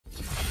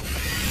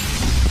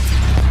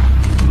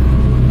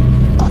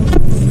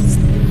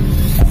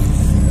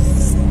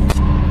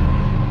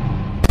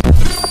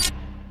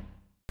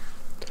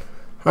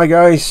Hi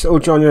guys,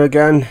 old John here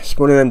again. It's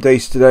one of them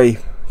days today.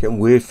 Getting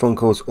weird phone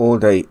calls all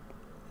day.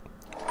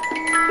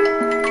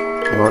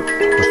 Hang on,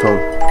 my phone.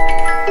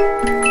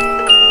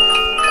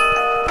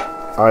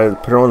 I'll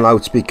put it on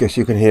loudspeaker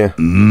so you can hear.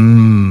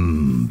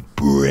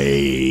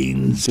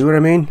 Brains. See what I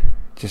mean?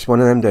 Just one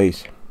of them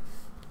days.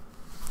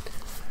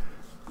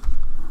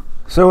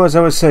 So as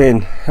I was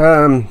saying,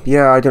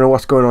 yeah, I don't know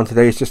what's going on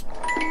today. It's just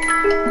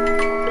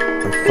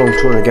my phone's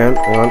going again.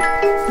 Hang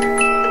on.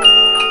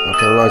 I'll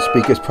put it on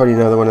loudspeaker. It's probably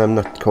another one of them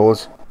nut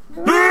calls.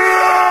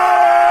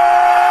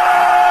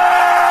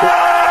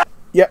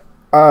 Yeah,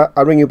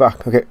 I'll ring you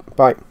back. Okay,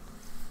 bye.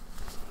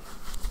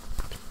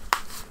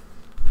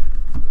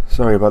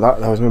 Sorry about that.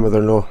 That was my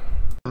mother-in-law.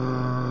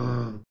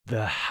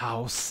 The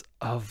House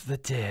of the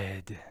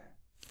Dead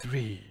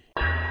 3.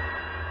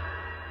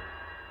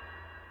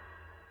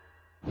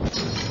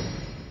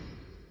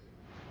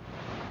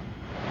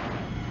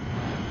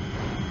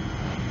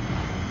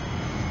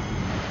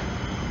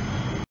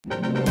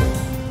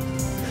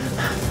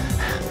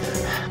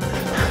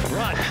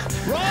 Run!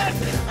 Run!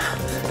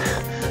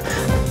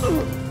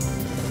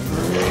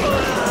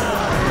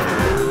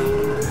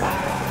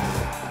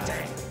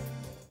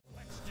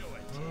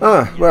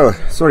 Well,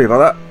 sorry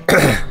about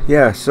that.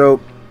 Yeah,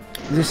 so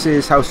this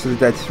is House of the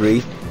Dead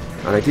 3,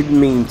 and I didn't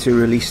mean to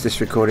release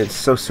this recording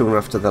so soon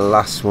after the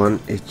last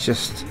one. It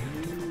just,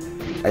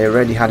 I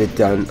already had it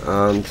done,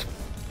 and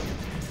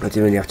I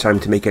didn't really have time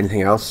to make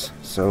anything else,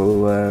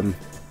 so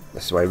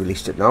that's why I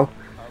released it now.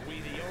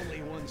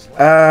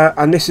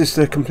 And this is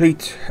a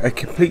complete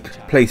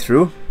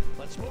playthrough,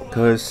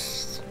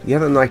 because the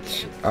other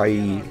night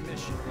I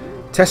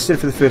tested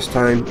for the first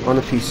time on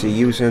a PC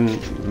using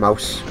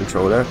mouse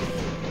controller.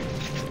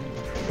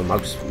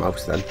 Mouse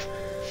then,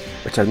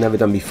 which I've never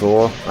done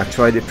before. I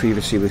tried it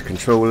previously with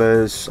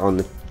controllers on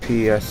the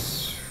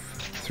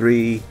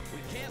PS3,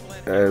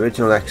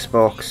 original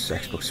Xbox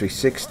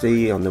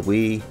 360, on the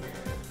Wii.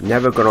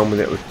 Never got on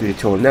with it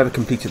at all, never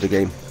completed the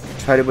game.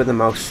 Tried it with the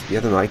mouse the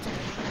other night,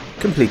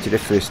 completed it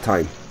first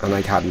time, and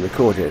I hadn't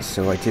recorded it,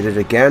 so I did it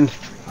again.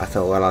 I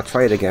thought, well, I'll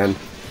try it again.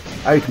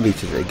 I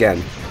completed it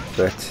again,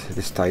 but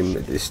this time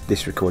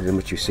this recording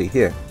which you see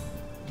here.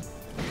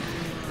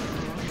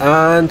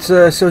 And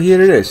so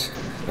here it is.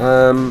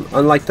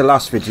 Unlike the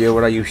last video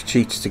where I used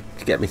cheats to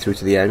get me through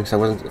to the end, because I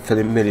wasn't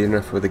familiar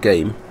enough with the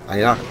game, I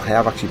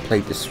have actually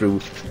played this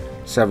through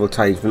several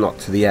times, but not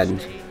to the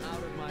end,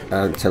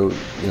 until,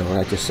 you know, what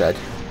I just said.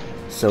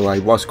 So I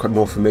was quite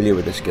more familiar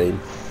with this game.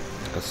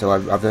 So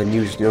I've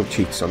used no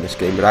cheats on this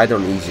game, but I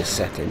don't the easiest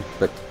setting.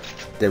 But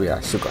there we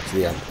are, still got to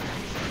the end.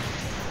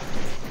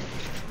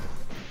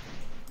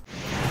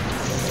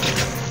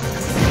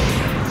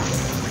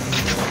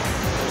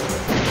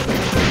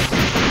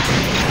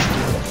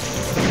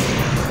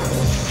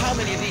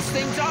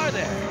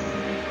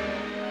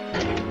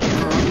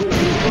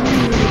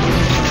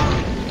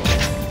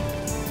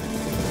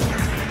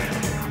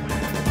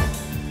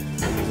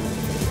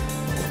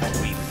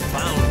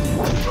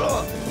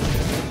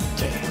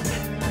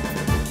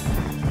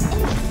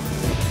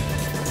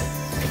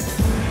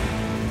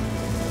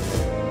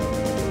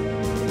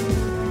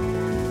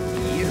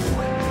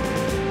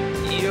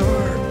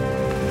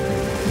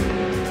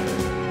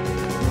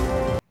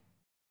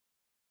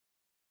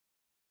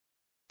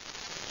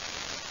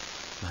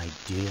 My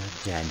dear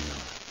Daniel,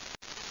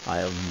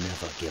 I'll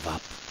never give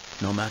up.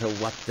 No matter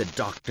what the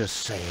doctors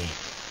say,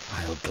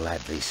 I'll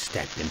gladly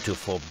step into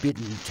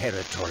forbidden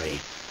territory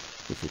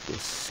if it will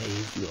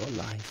save your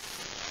life.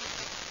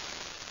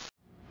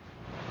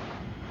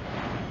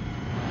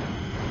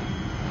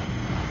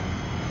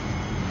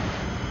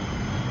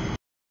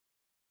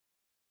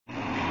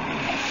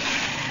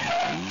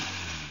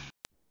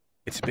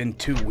 It's been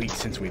 2 weeks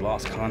since we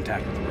lost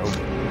contact with the robot.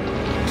 We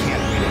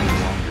can't wait any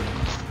longer.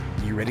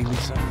 You ready,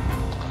 Lisa?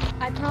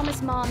 I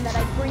promised Mom that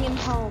I'd bring him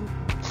home.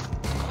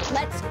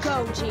 Let's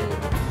go, Gene.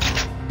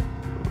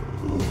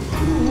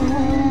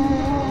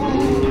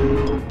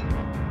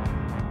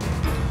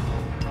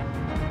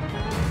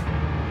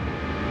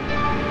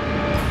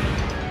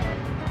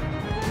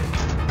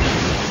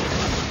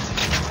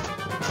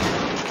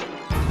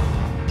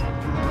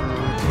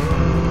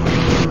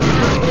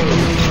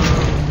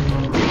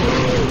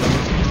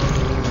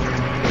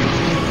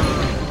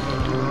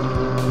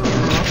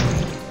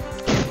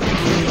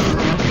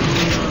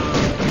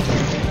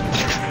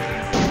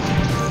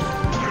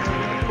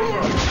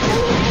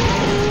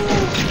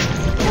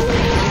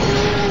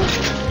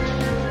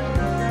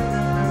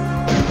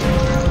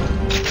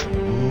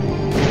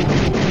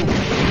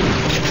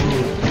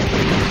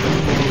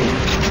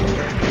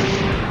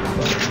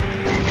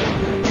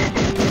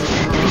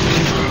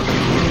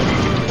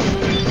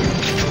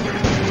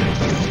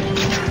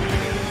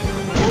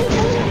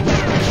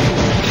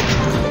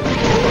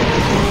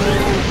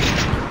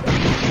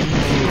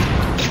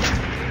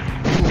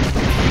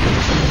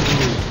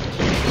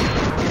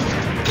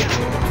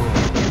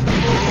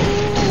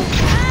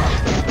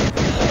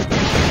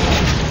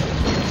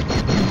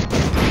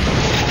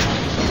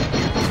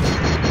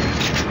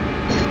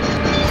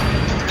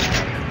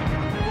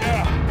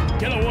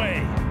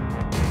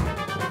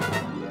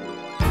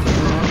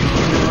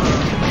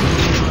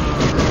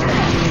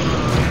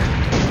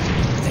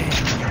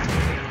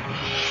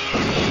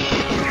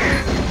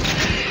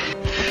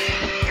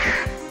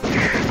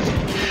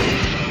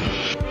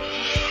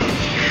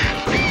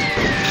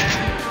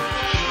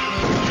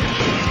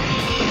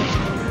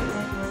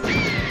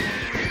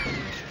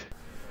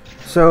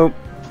 So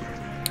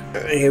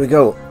here we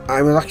go.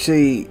 I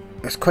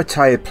was quite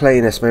tired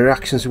playing this. My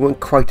reactions weren't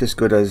quite as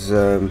good as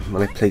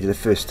when I played it the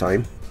first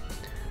time.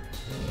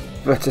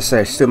 But to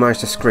say, I still managed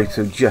to scrape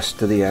through just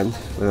to the end,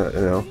 you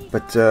know.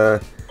 But and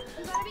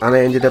I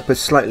ended up with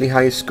slightly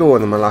higher score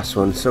than my last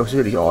one, so it's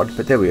really odd.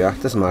 But there we are.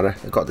 Doesn't matter.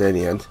 I got there in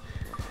the end.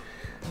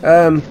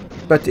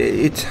 But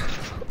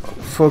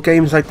for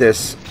games like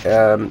this,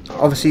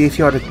 obviously, if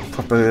you had a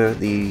proper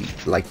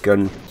light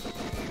gun,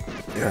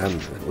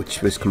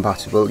 which was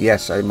compatible,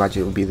 yes, I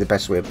imagine it would be the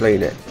best way of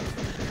playing it.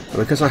 But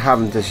because I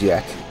haven't as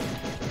yet,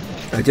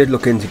 I did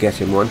look into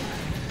getting one,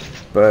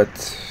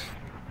 but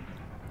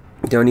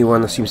the only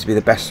one that seems to be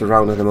the best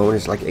around at the moment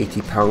is like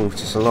 £80,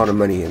 which is a lot of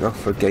money, you know,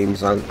 for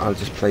games I'll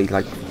just play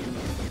like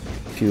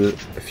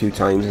a few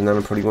times and then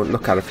I probably won't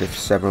look at it for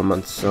several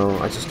months. So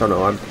I just don't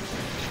know.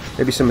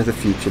 Maybe some of the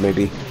future,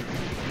 maybe.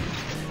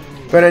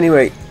 But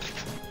anyway,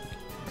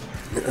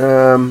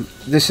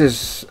 this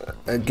is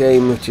a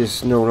game which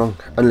is no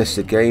longer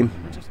unlisted game.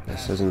 It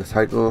says in the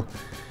title.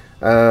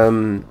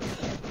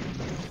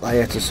 I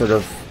had to sort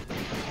of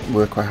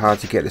work quite hard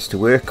to get this to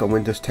work on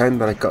Windows 10,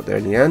 but I got there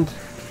in the end.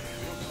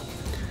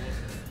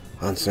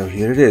 And so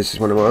here it is. It's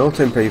one of my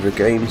all-time favourite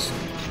games.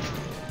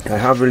 I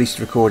have released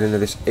a recording of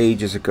this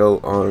ages ago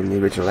on the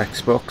original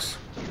Xbox.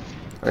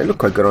 And it looked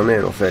quite good on there,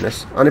 in all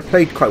fairness. And it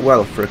played quite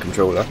well for a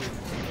controller.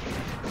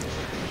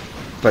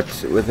 But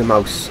with the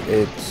mouse,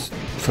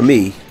 for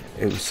me,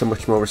 it was so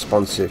much more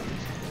responsive.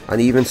 And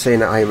even saying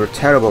that I have a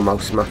terrible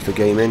mouse mat for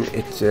gaming,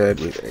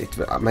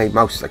 my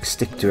mouse like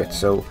stick to it.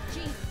 So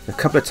a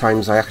couple of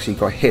times I actually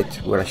got hit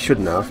where I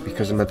shouldn't have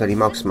because of my bloody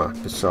mouse mat.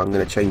 So I'm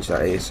going to change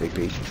that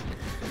ASAP.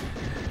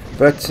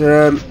 But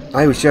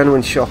I was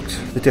genuinely shocked,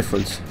 the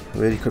difference. I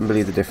really couldn't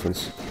believe the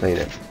difference playing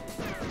it.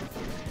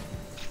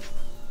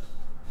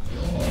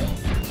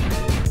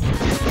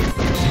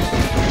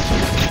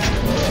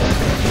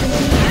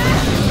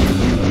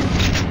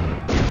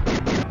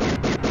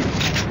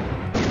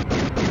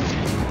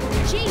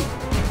 Gee,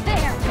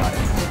 there! Got it.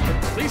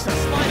 Lisa,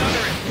 slide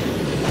under it!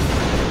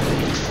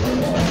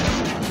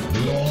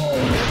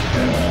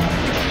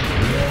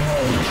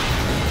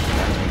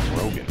 That means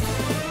Rogan.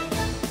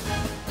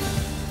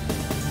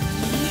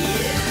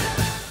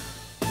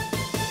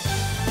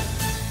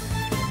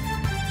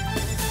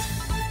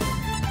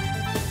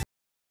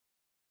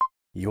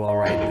 You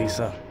alright,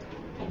 Lisa?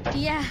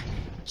 Yeah,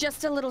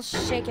 just a little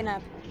shaken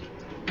up.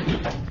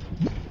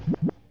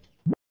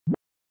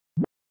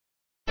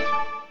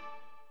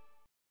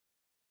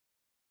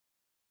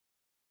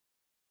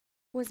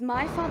 Was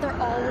my father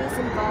always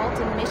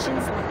involved in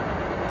missions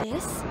like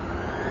this?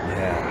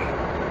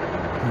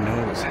 Yeah. Who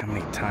knows how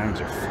many times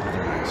your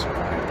father and I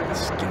survived by the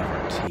skin of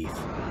our teeth.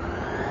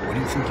 What do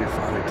you think your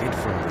father did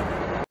for a living?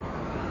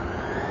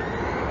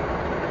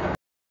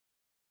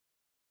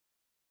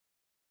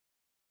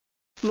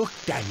 Look,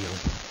 Daniel,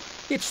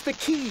 it's the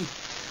key.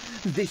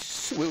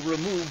 This will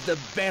remove the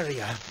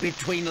barrier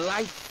between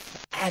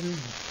life and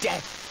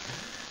death.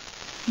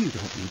 You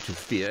don't need to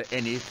fear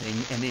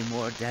anything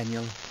anymore,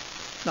 Daniel.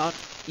 Not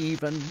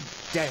even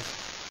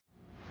death.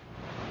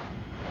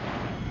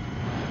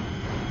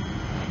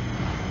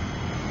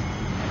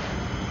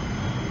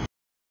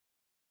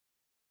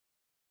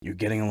 You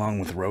getting along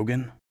with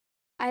Rogan?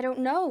 I don't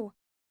know.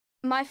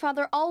 My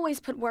father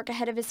always put work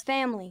ahead of his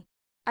family.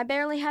 I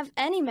barely have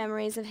any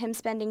memories of him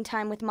spending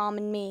time with Mom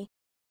and me.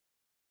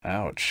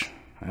 Ouch.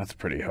 That's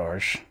pretty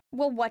harsh.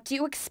 Well, what do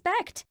you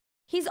expect?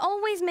 He's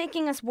always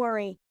making us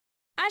worry.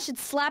 I should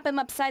slap him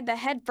upside the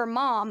head for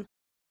Mom.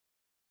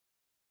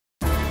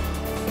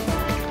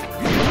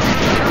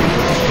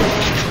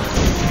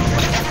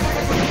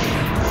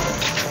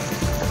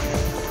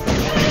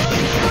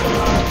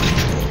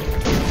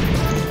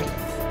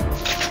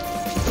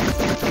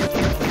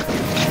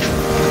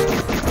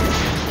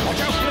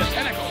 Watch out for the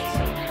tentacles!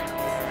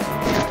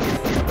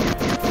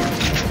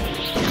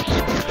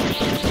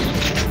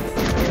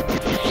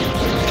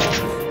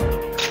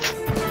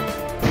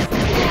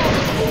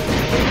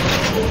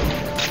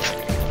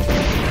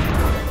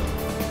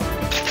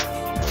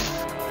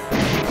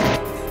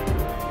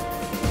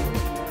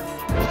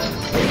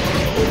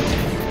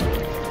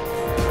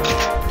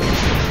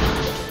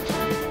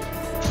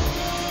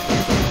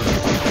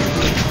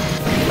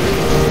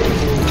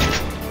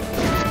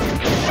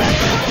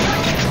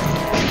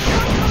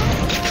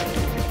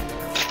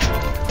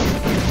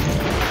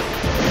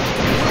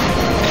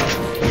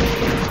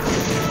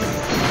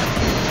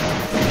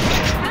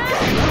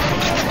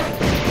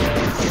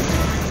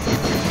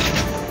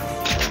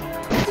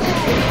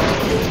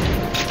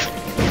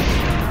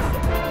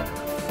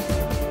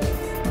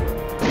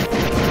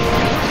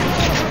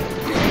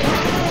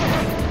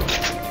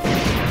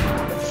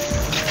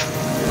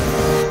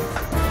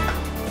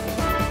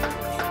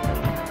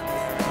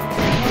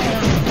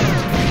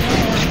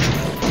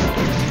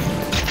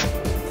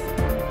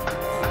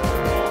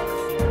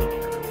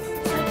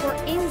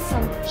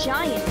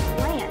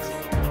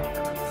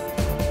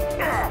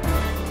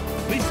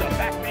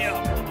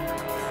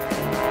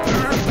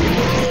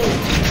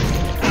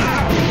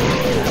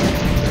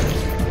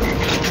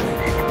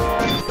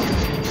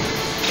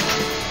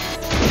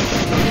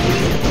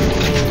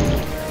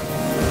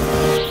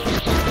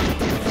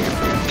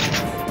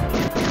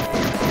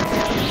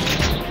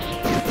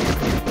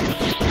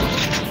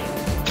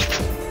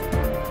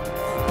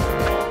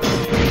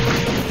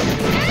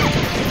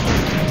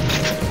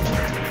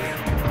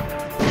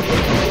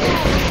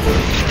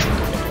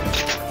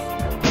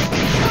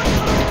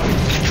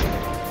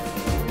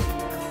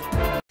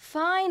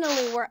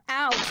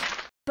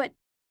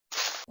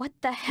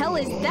 hell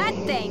is that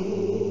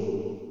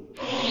thing?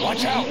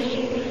 Watch out!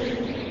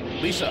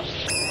 Lisa,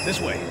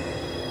 this way.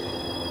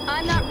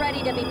 I'm not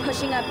ready to be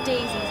pushing up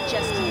daisies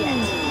just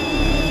yet.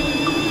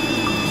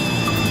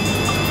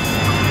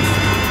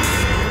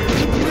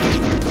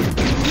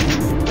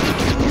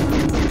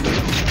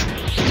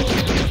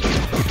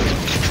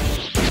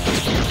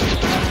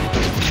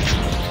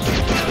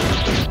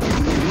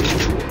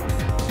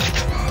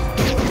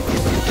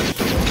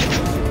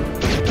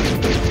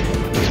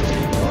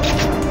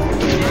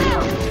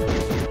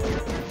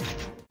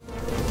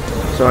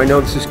 So I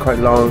know this is quite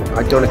long.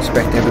 I don't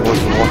expect everyone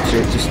to watch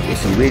it. Just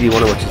if you really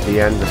want to watch it to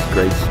the end, that's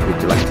great. We're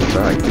delighted,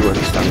 but I do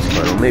understand it's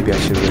quite long. Maybe I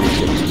should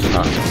release it in 2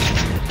 parts.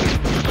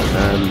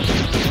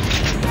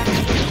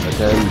 But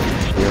then,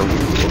 you know,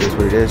 it is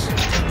what it is.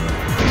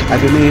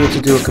 I've been meaning to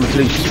do a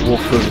complete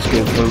walkthrough of this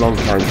game for a long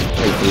time,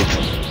 thankfully.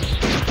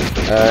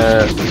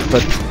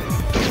 But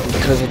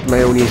because of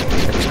my only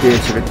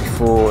experience of it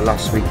before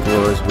last week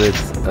was with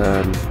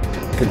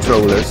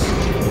controllers,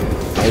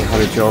 I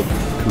had a job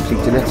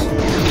completing it.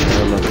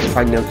 I could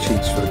find no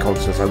cheats for the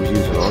consoles I was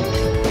using on.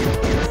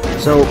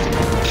 So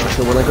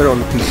when I got it on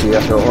the PC,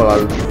 I thought, oh,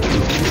 I'll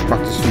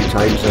practice a few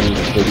times and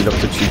maybe look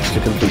for cheats to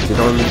complete it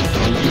on the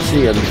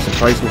PC, and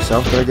surprised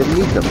myself that I didn't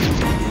need them.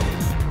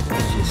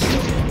 Which is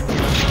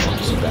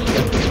obviously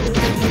better.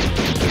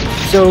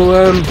 So,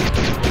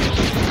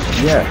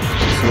 yeah,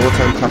 it's an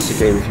all-time classic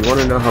game. If you want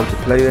to know how to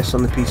play this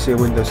on the PC or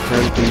Windows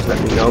 10, please let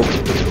me know.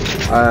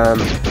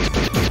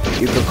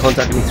 You can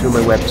contact me through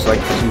my website,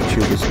 because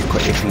YouTube is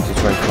quite iffy to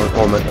try and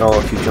contact, or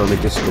if you join the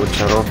Discord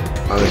channel,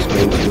 I'll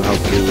explain to you how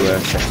to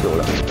set it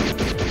all up.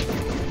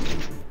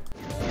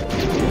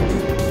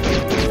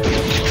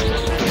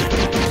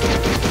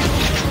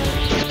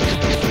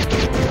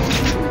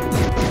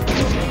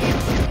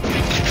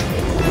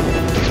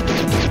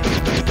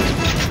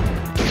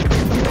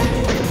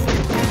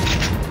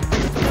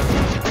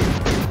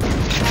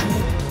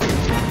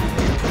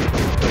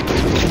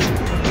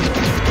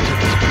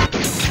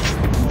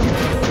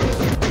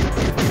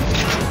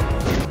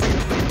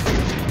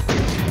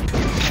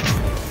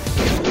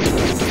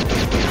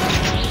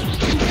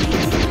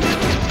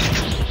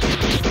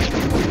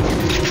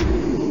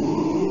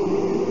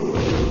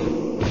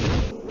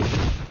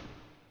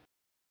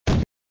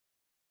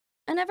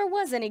 I never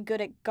was any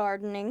good at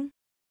gardening.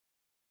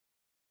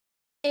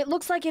 It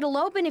looks like it'll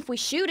open if we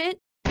shoot it.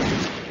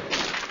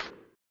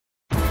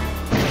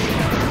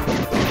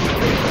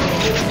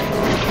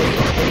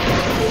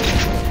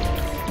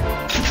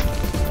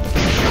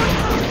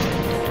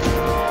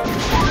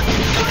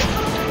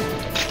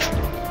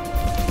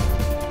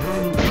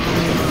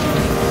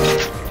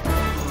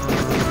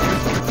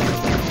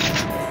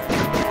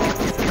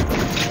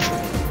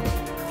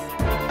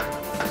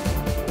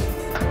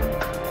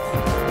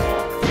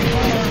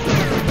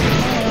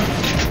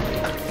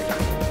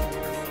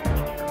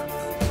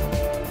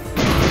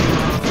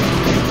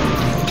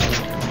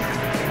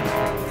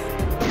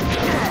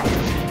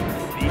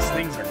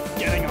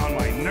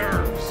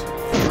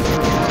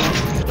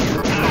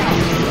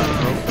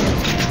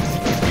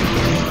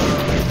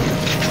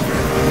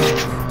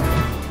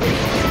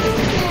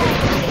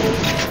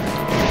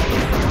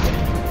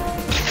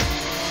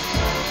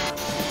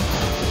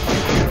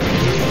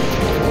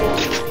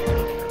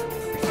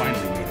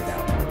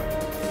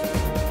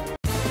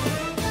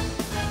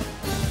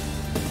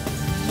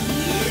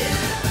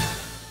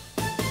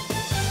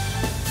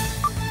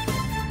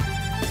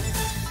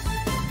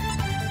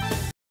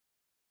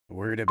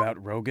 Worried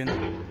about Rogan?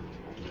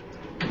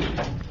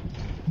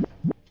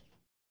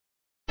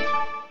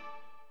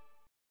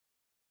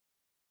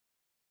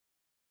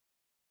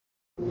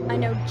 I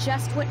know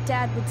just what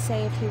Dad would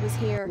say if he was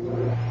here.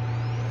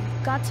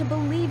 You've got to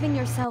believe in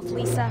yourself,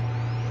 Lisa.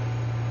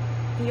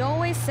 He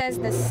always says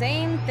the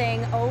same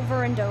thing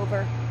over and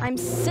over. I'm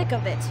sick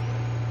of it.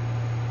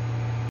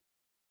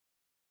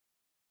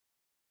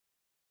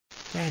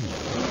 Daniel,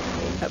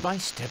 have I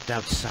stepped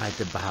outside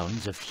the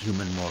bounds of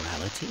human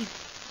morality?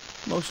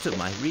 Most of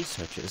my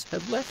researchers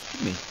have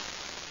left me.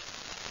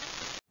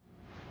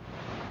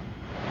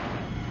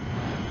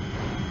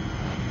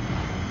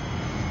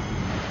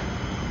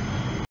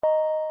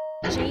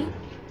 Gee,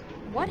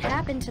 what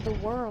happened to the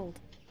world?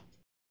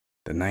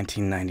 The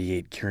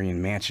 1998 Curian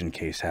Mansion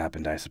case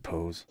happened, I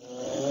suppose.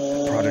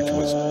 The project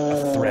was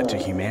a threat to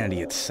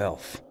humanity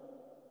itself.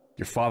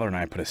 Your father and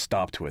I put a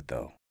stop to it,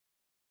 though.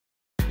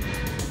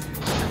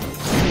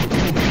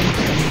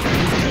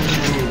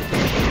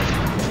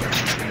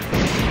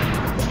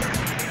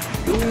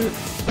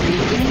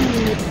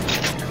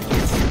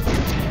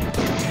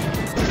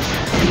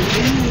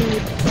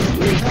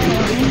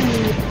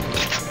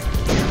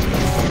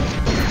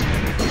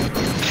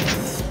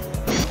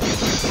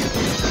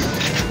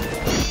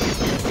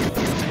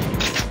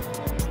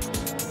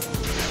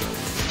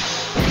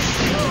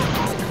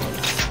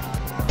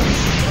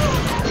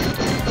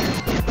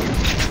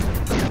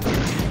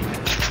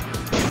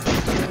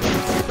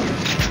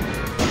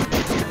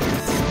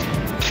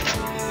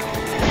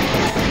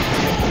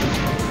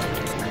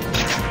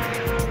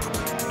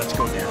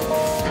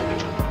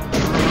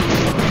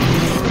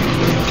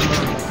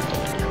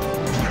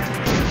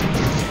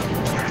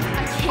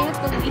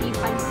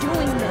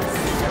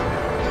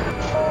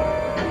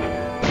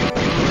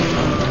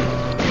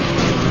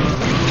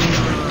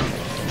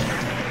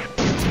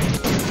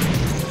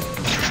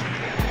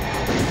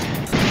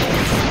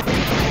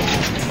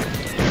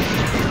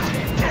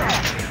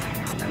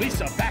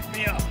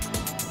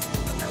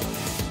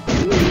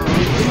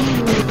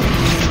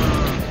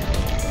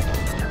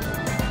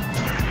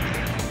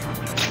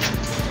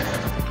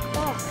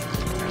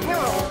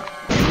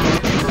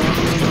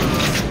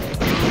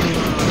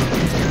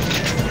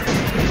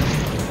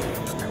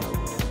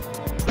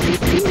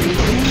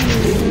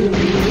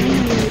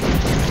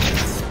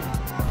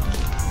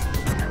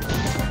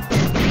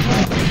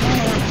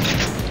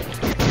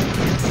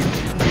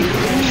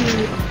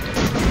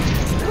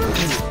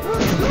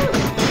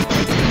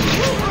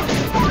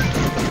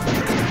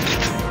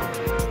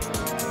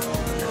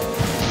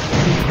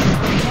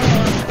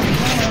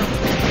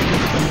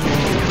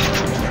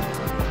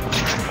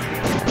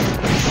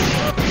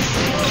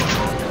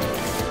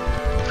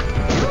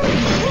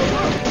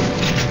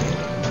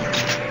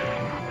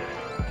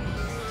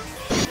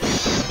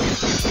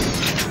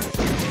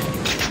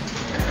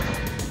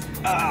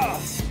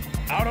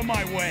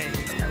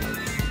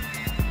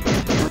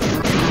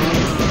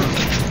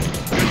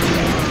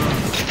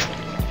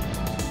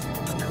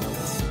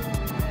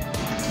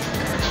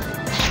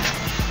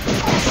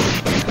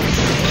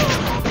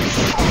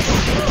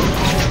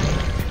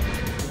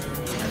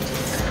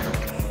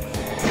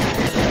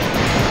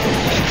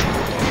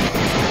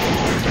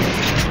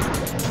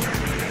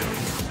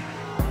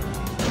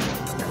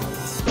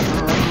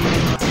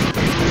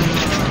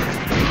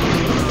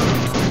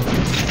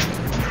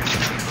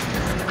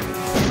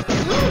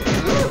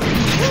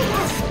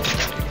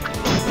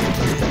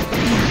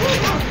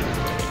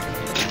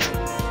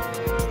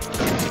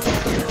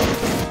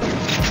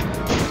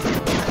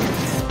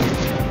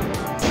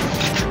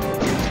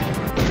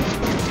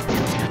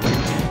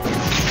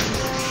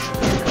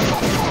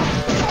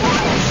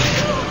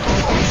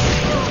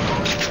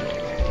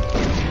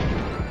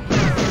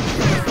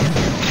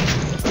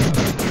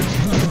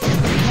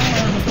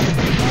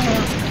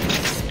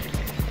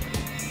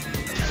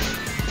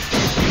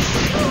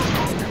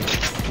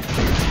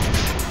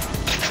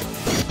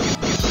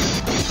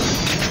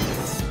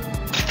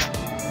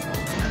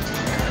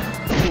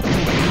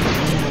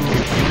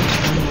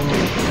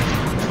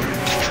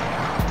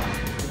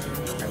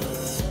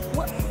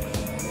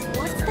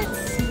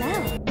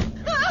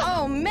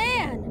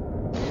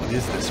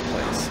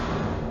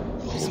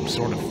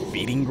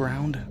 feeding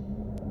ground?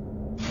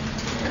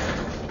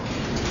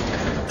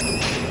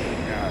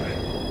 Got it.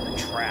 We're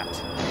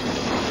trapped.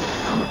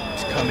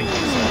 It's coming.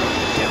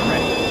 Get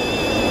ready.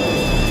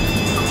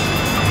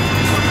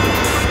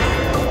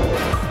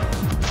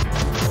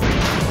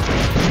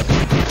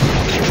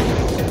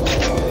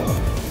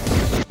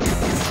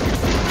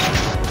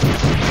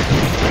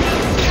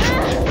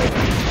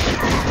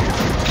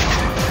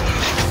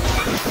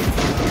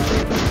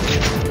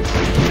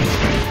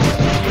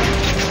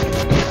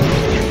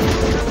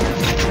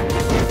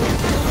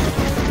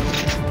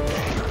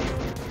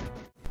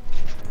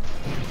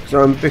 So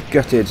I'm a bit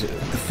gutted.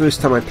 The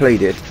first time I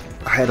played it,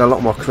 I had a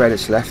lot more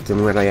credits left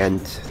than when I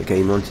end the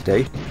game on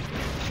today.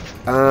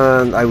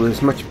 And I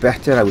was much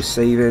better, I was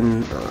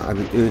saving, I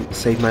would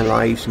save my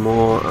lives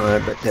more,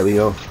 but there we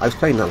go. I was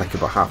playing that like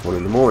about 1:30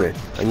 in the morning,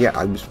 and yeah,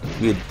 I was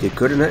really did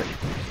good in it.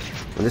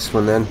 And this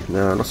one then,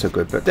 no, not so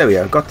good, but there we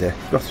are, got there,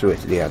 got through it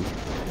to the end.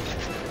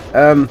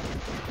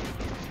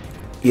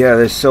 Yeah,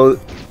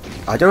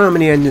 I don't know how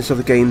many endings of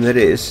the game there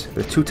is,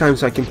 but 2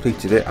 times I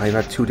completed it, I've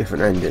had 2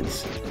 different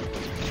endings.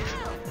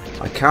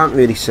 I can't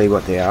really say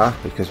what they are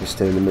because we're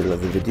still in the middle of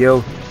the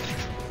video,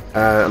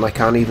 and I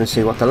can't even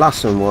say what the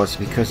last one was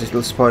because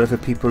it'll spoil it for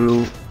people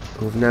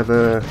who've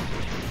never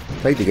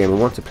played the game and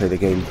want to play the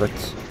game. But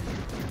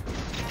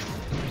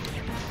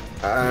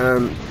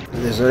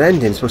there's an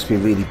ending supposed to be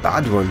a really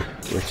bad one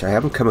which I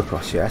haven't come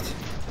across yet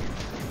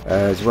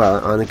as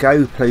well, and the guy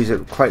who plays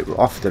it quite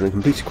often and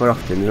completes it quite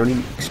often has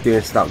only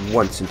experienced that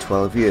once in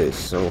 12 years,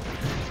 so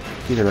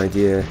give you an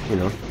idea, you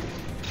know.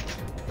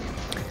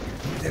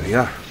 There we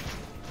are.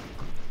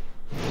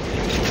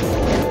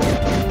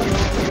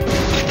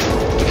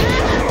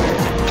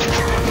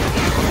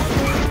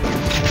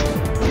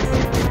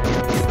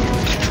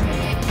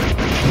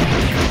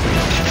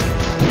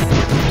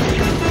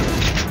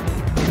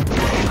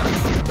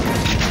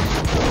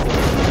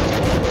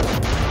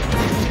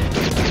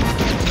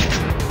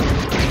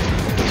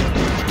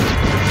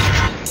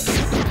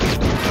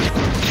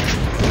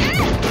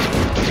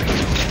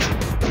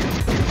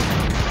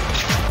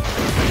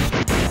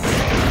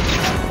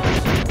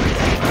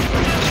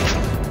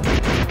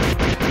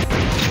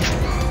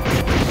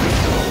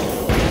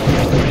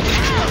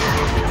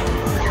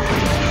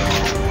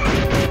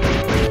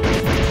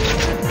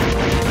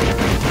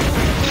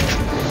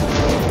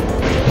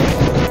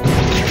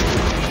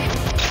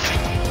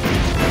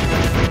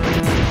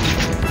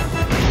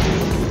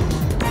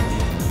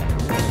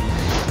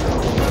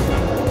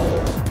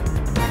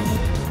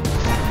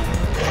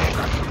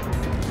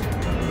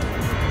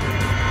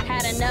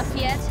 Enough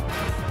yet?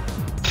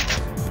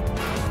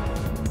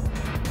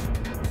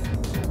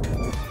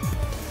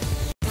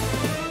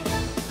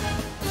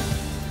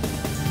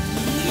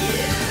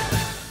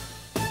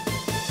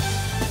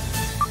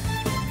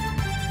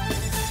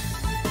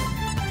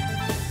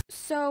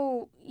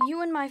 So,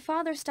 you and my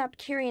father stopped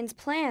Kyrion's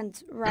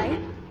plans, right?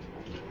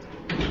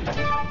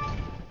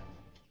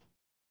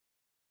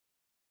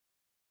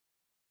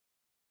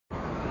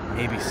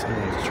 Maybe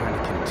someone's trying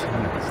to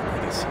continue his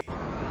legacy.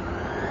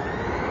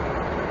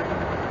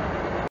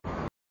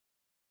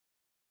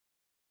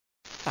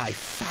 I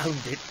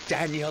found it,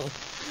 Daniel.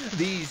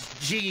 These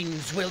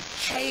genes will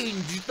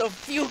change the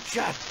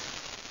future.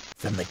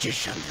 The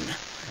magician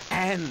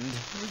and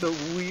the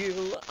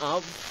wheel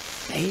of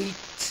fate.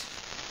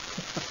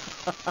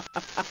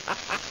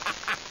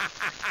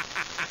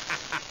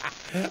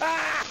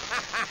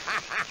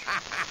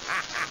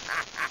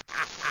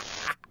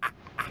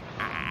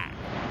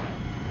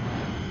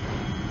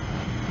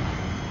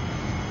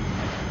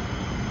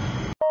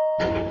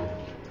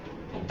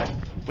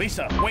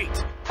 Lisa, wait!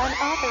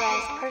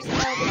 Unauthorized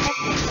personnel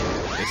detected.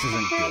 This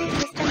isn't Security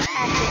good. systems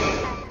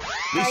activated.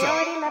 Lisa,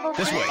 Priority level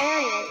this 2 way.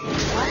 areas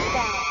locked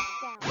down.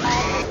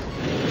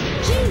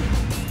 Gee!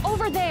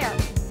 Over there!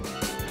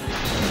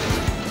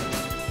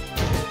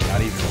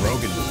 Not even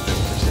Rogan was this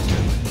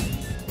persistent.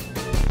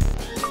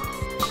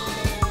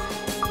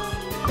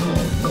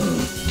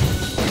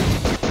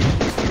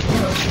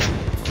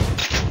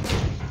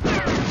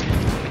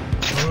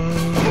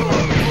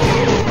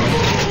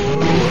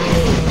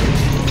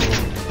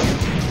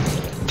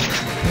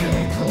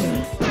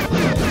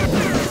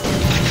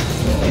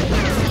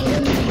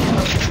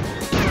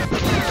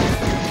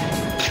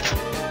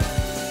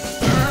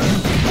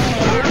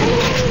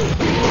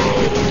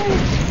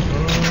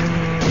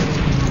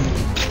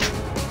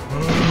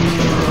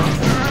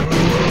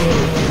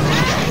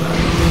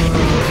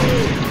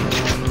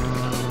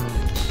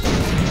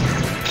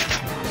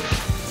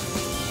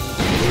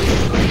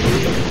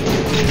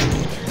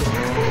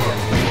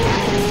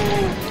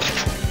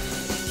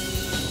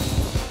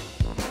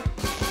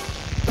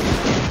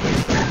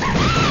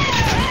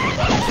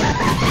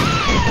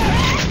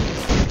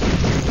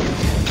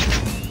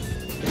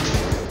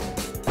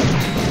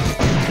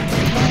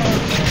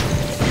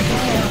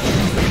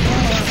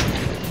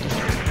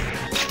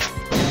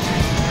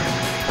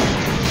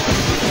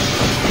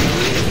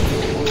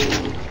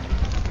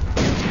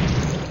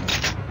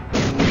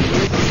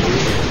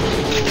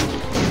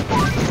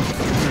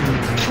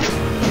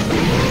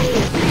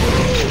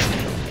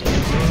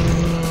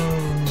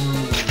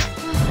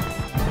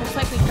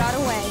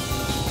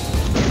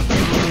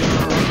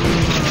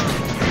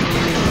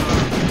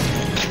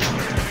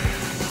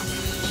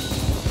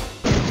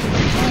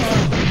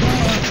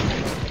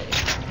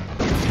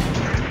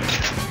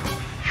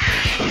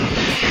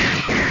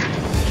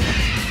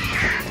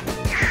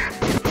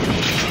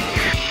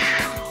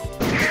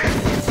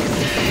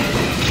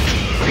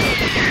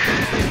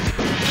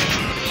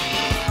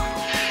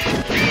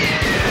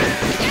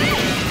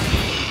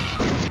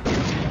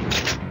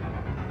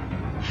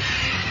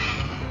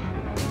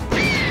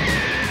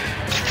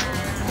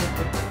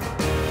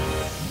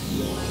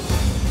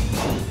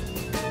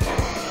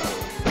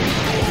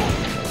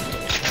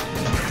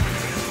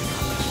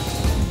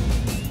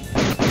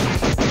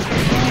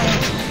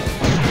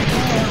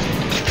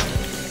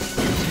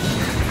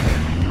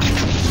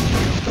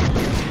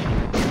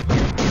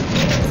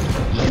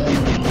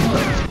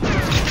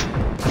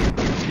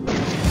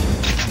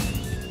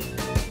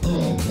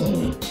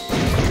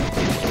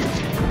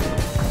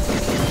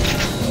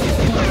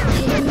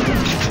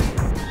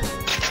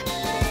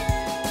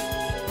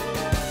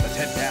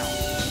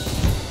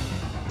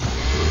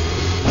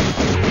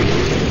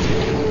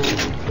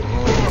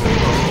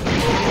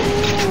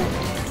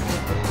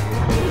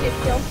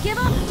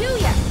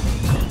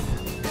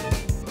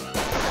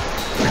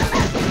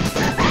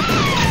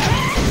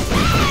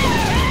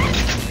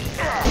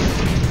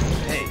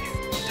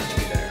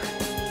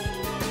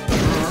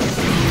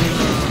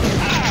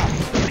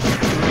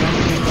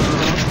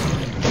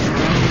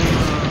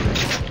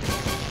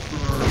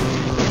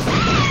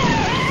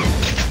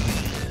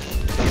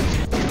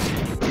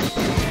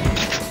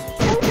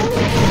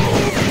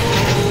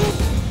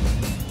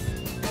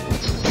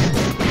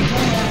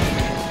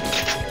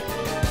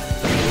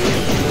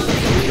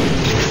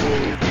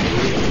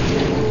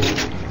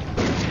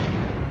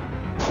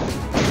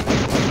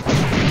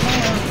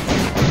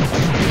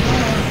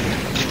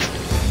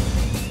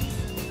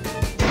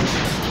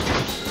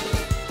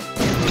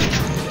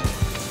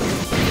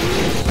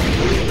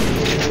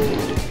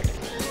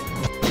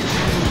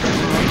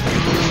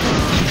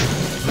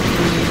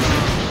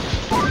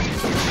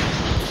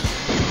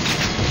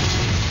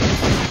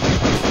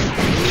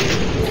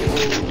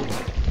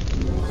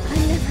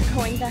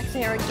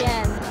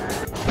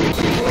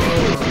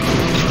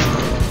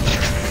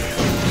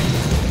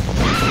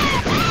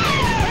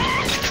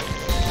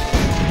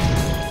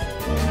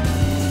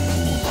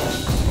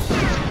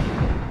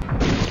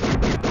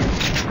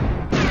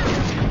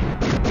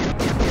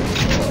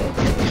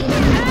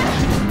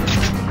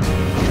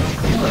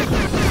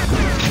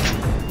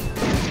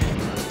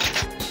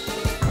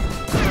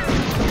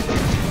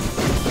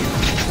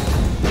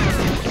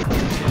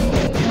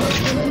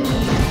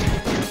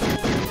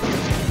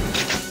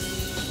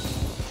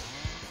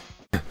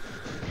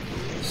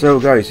 So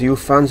guys, are you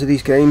fans of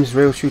these games,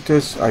 rail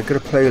shooters? I've got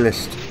a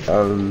playlist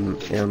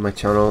on my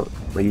channel,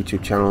 my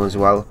YouTube channel as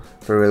well,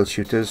 for rail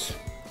shooters.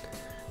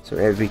 So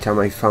every time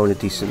I found a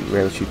decent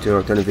rail shooter,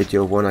 I've done a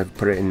video of one, I've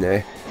put it in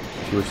there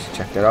if you wish to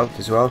check that out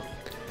as well.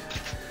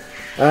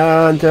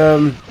 And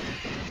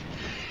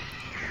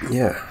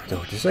yeah, I don't know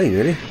what to say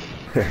really.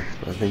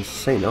 Nothing to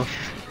say now.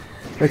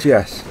 But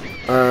yes,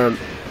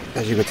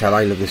 as you can tell,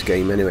 I love this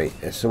game anyway.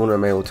 It's one of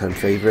my all-time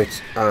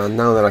favourites, and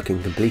now that I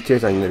can complete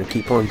it, I'm going to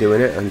keep on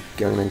doing it, and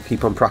I'm going to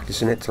keep on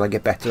practicing it till I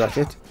get better at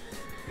it.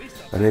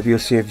 And maybe you'll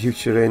see a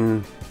future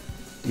in,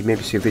 you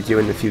maybe see a video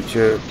in the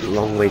future, a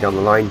long way down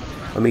the line,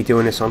 of me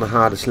doing this on the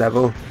hardest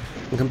level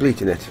and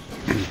completing it.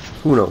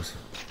 Who knows?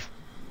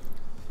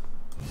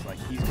 It's like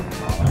he's gonna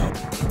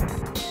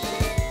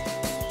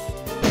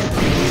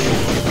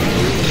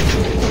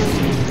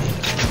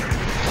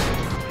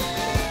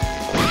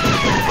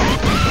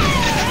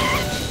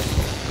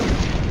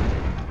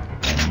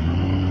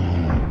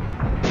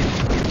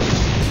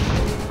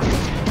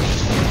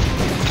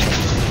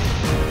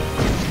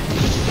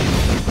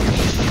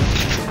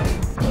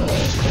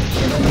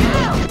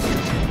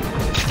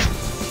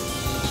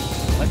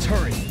Let's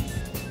hurry.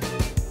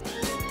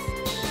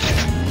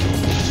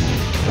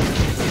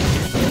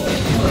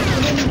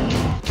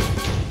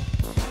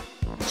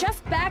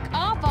 Just back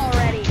off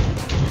already!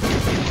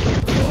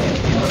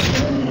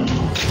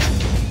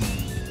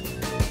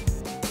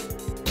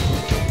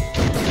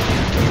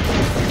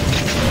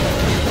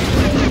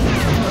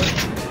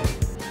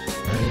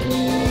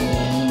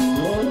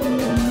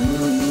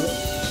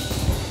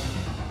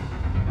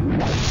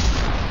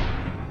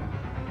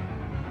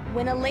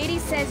 When a lady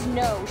says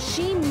no,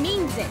 she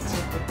means it!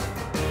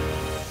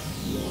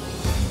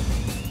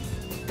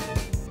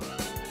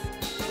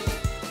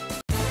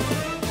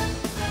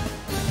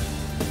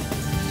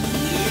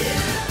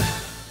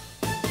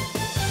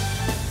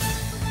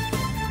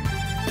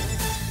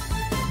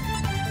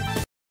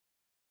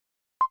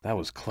 That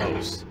was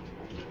close.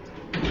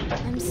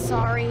 I'm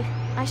sorry.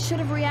 I should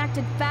have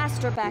reacted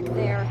faster back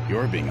there.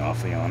 You're being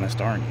awfully honest,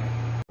 aren't you?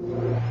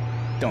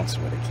 Don't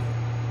sweat it, kid.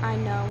 I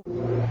know.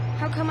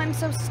 How come I'm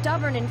so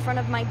stubborn in front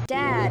of my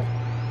dad?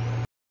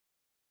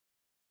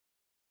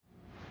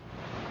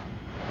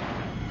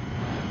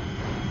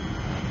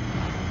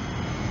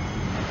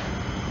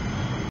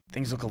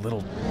 Things look a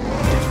little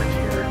different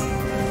here.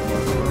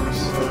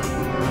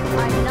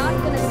 I'm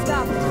not gonna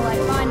stop until I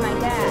find my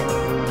dad.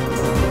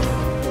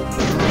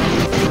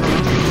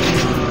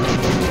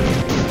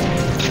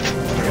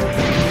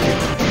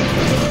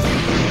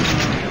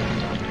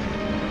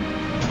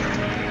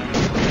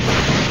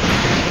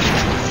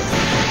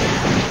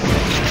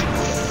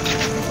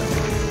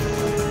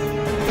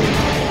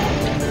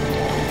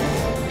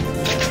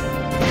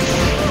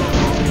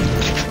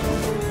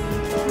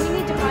 We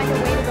need to find a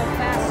way to go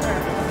faster.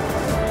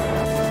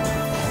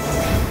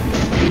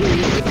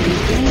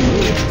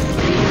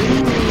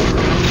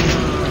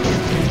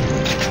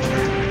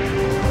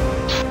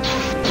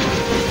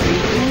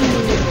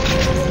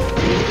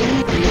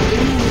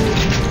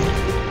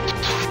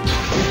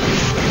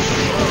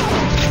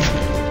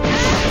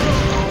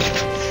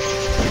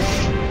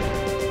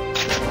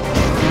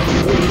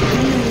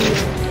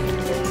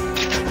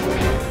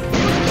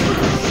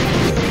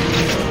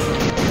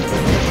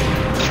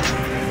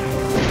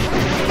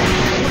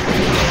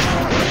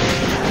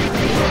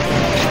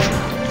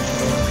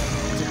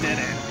 It's a dead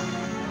end.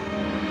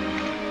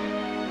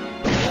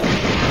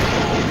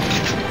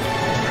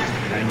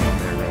 Hang in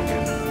there,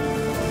 Rogan.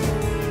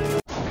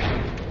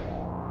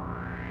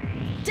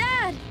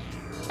 Dad!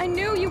 I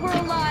knew you were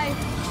alive!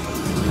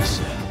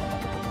 Lisa,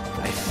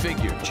 I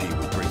figured G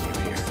would bring you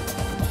here.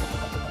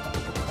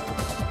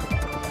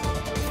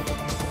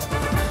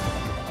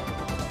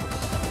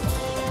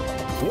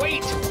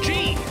 Wait,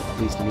 G!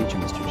 Pleased to meet you,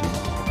 Mr. G.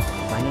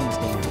 My name is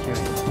Daniel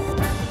Carrion.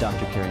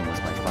 Dr. Carrion was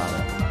my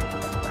father.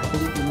 I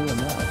believe you knew him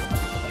well.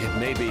 It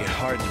may be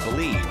hard to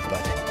believe,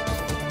 but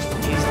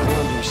he's the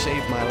one who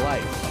saved my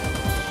life.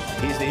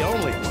 He's the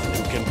only one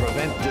who can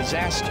prevent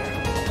disaster.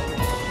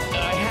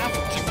 I have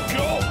to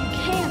go!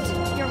 Can't!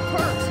 You're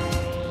hurt!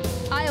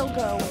 I'll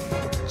go.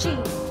 Gee,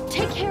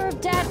 take care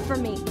of Dad for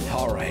me.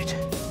 All right.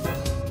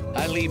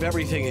 I leave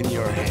everything in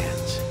your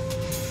hands.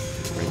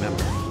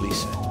 Remember,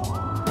 Lisa,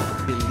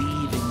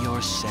 believe in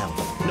yourself,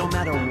 no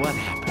matter what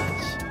happens.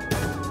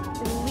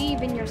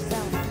 Believe in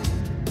yourself.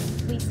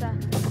 Lisa,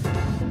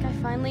 I think I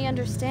finally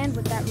understand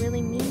what that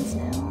really means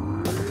now.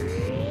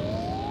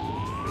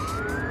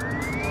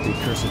 The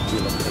cursed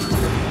wheel of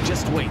fate.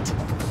 Just wait.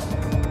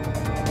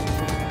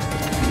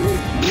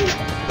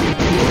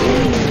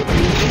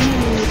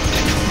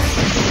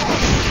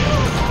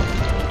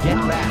 Get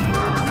back.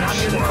 I'm not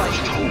here to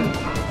fight.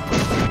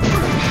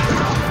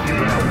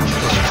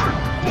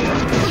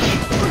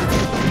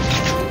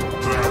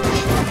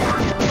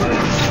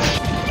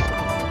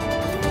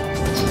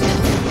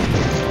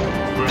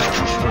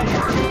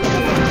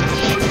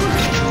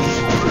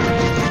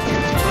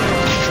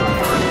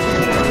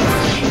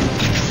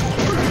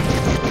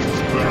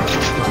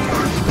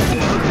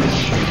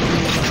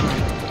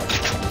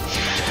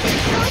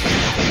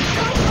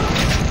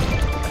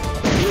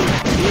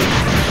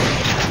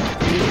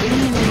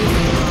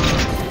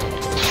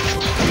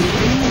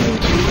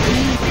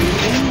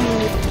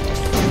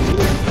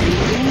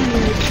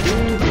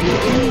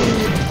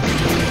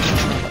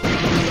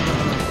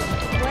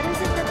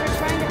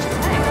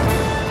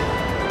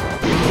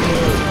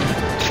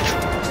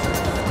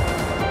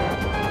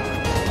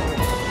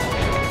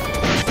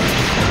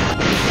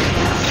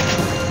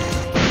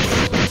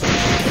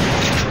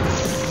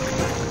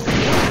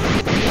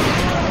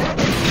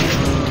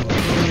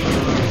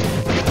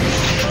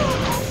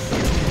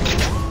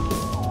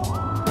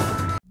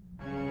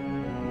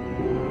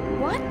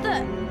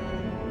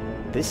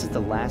 This is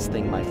the last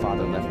thing my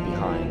father left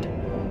behind.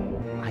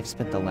 I've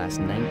spent the last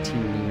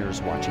 19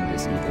 years watching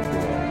this evil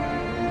grow.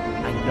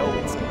 I know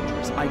it's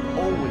dangerous. I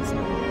always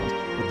knew it.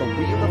 But the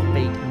wheel of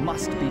fate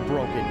must be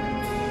broken.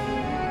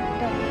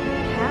 But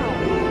how?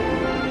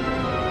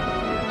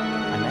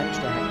 I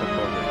managed to hack the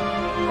program.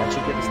 That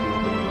should give us the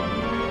ability we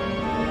need.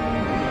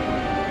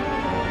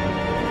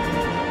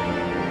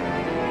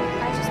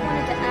 I just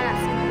wanted to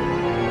ask,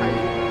 are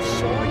you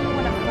sure you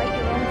want to fight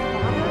your own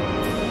father?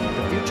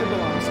 The future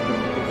belongs to the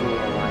people who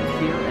are alive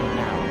here and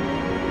now.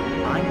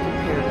 I'm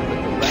prepared to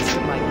live the rest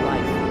of my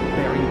life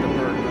bearing the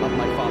burden of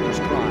my father's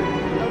crime.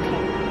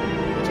 Okay,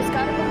 we just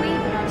gotta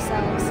believe in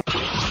ourselves.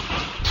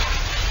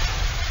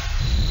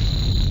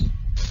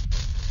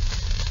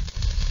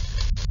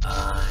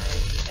 I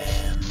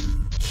am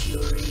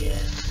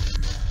Curian.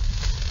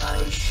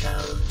 I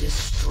shall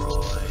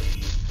destroy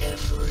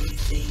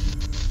everything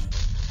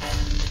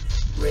and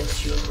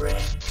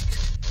resurrect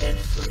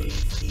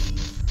everything.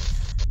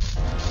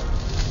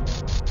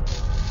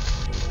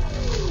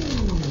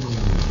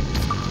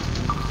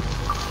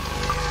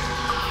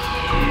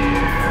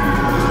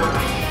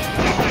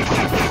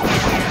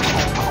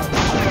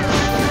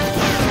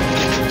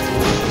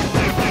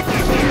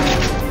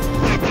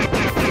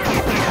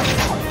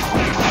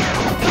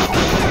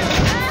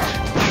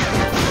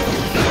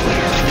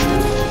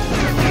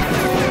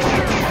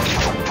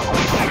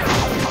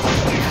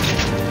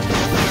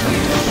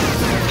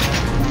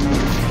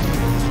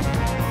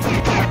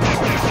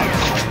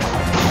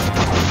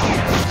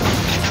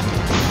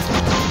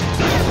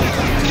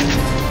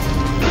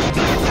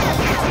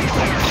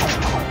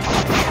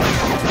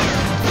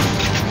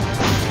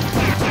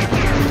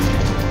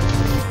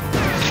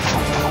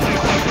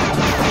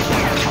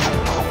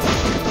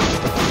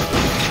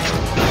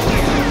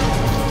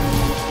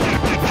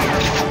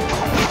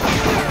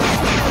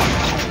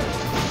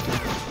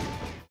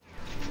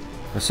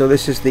 So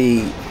this is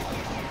the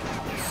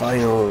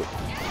final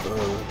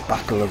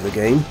battle of the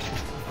game.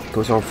 It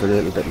goes on for a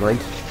little bit, mind.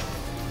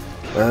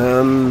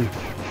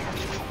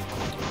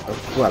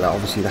 Well,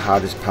 obviously the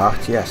hardest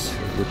part, yes,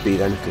 it would be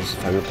then, because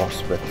final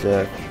boss. But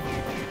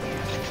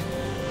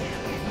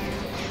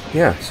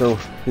yeah, so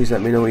please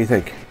let me know what you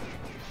think.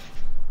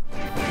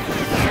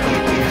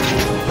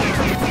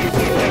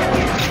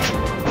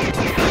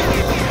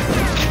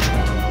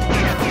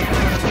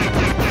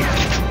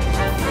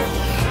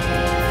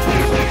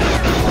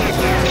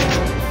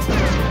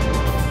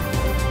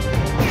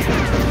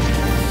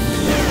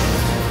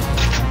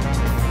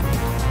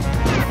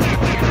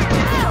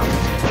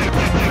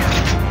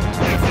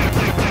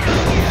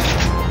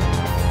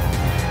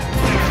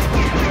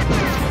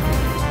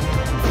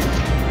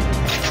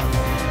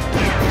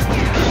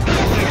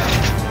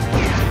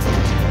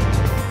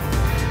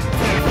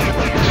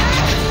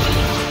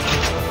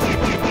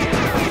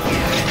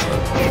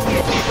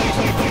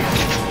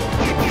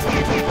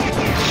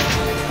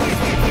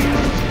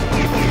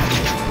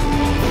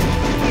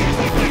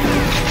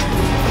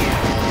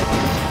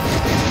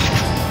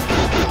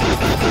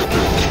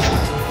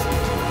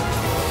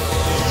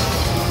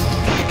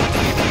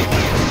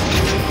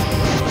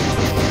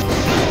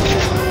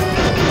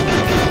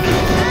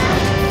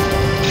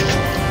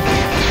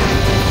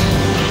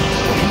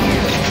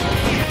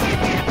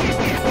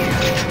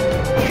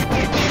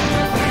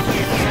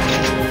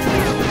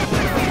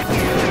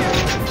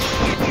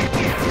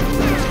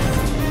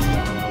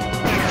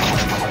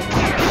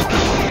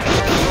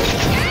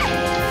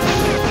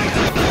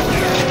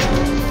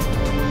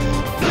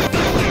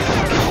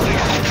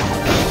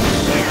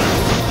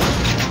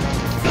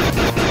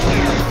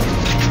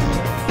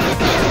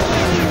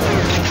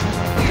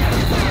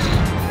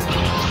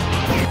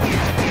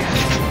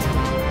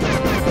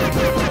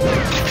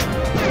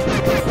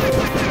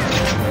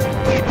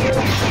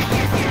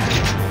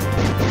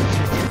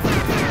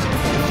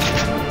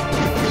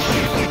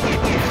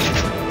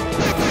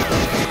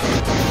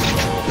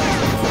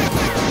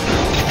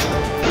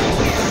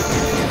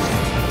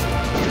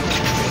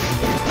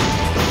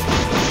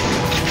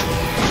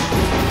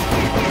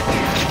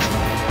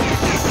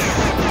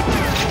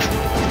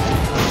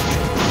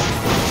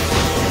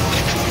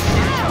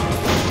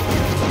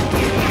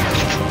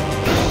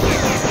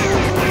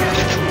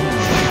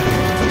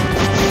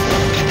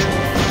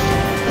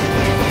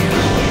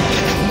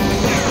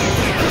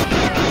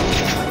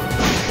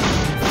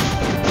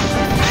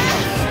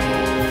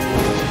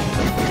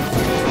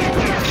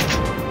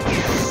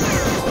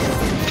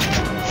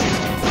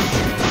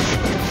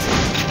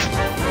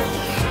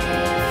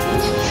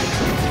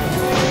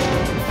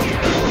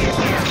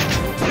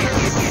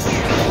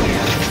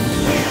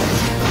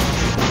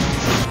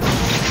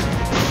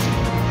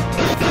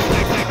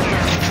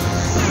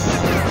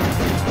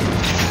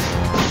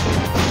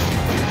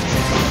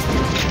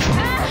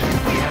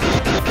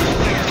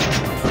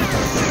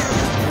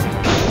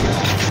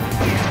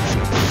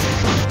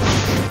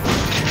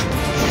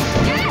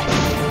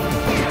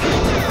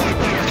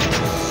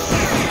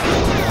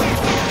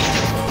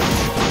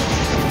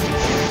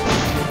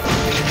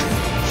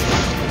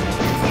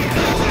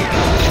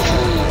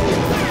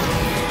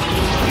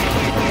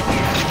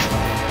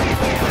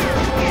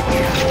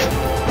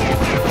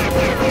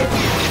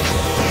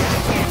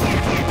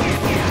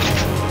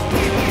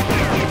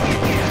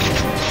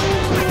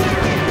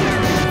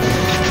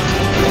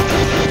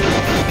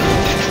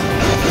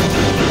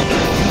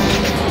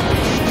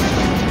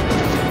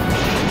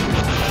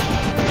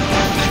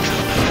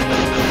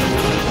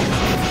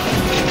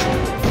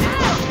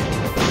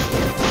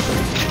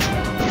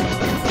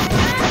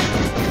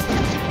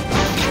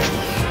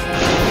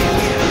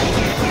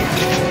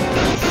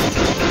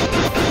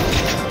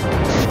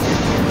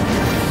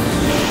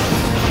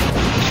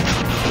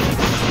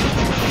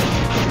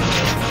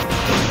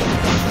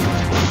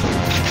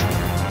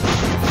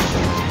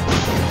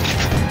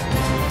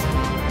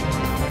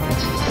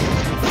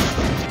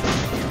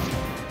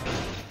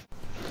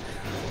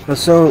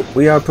 So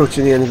we are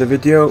approaching the end of the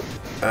video.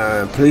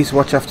 Please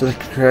watch after the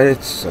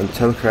credits,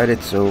 until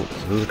credits, or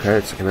through the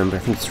credits, I can remember, I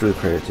think it's through the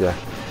credits, yeah.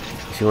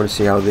 If you want to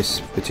see how this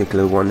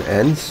particular one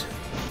ends.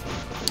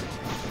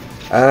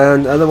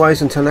 And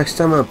otherwise, until next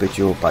time, I'll bid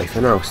you bye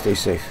for now. Stay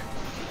safe.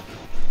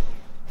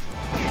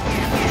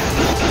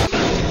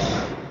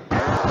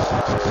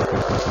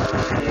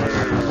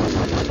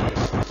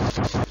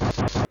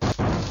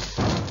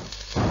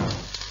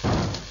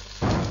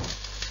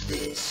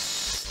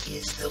 This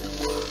is the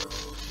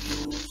world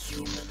you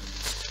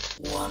humans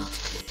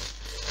wanted.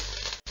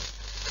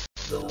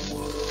 The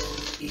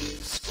world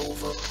is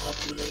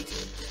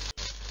overpopulated.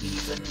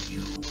 Even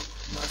you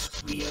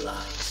must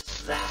realize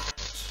that.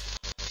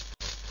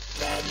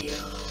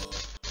 Daniel,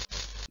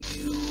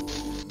 you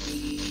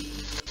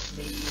need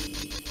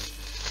me.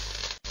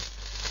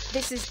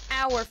 This is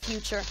our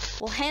future.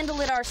 We'll handle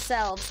it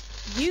ourselves.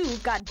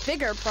 You've got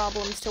bigger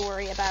problems to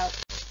worry about.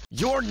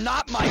 You're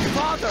not my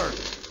father!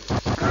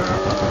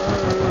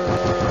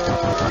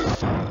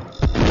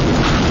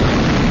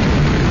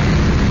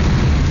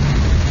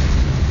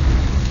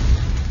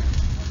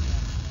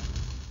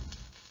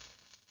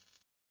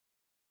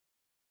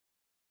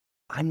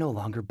 I'm no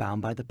longer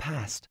bound by the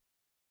past.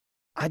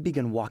 I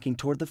begin walking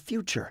toward the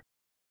future.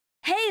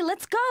 Hey,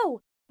 let's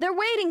go! They're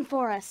waiting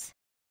for us.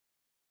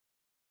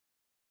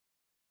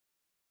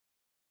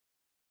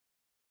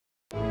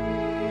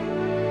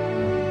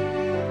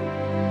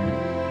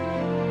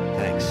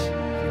 Thanks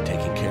for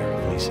taking care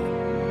of Lisa.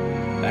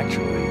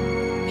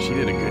 Actually, she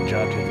did a good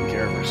job taking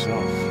care of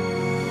herself.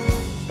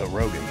 But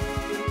Rogan,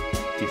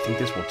 do you think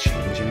this will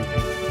change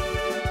anything?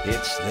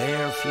 It's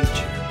their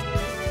future.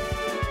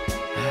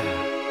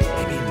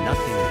 Maybe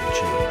nothing will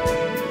change.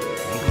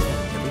 Maybe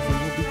everything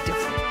will be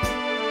different.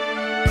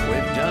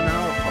 We've done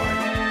our part.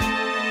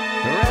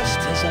 The rest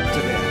is up to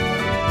them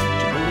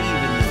to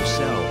believe in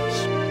themselves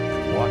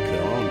and walk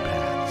their own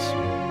paths.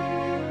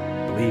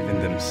 Believe in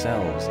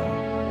themselves,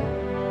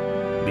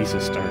 huh?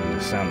 Lisa's starting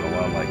to sound a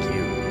lot like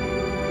you.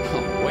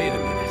 Oh, wait a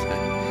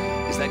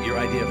minute. Is that your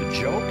idea of a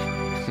joke?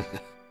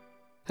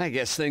 I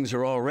guess things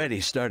are already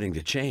starting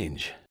to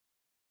change.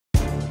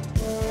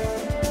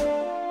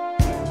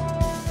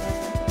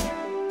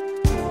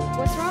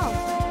 What's wrong?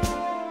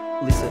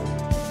 Lisa,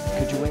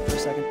 could you wait for a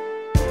second?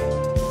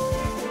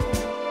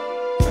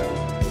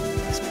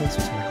 This place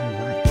was my whole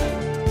life.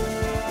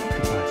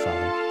 Goodbye,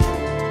 Father.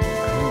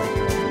 I know my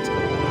parents go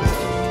wrong.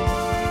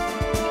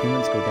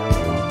 Humans go down the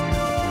wrong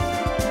path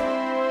again.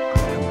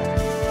 I'll come back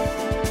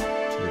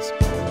to this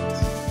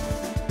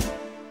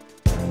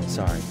place.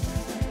 Sorry.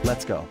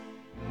 Let's go.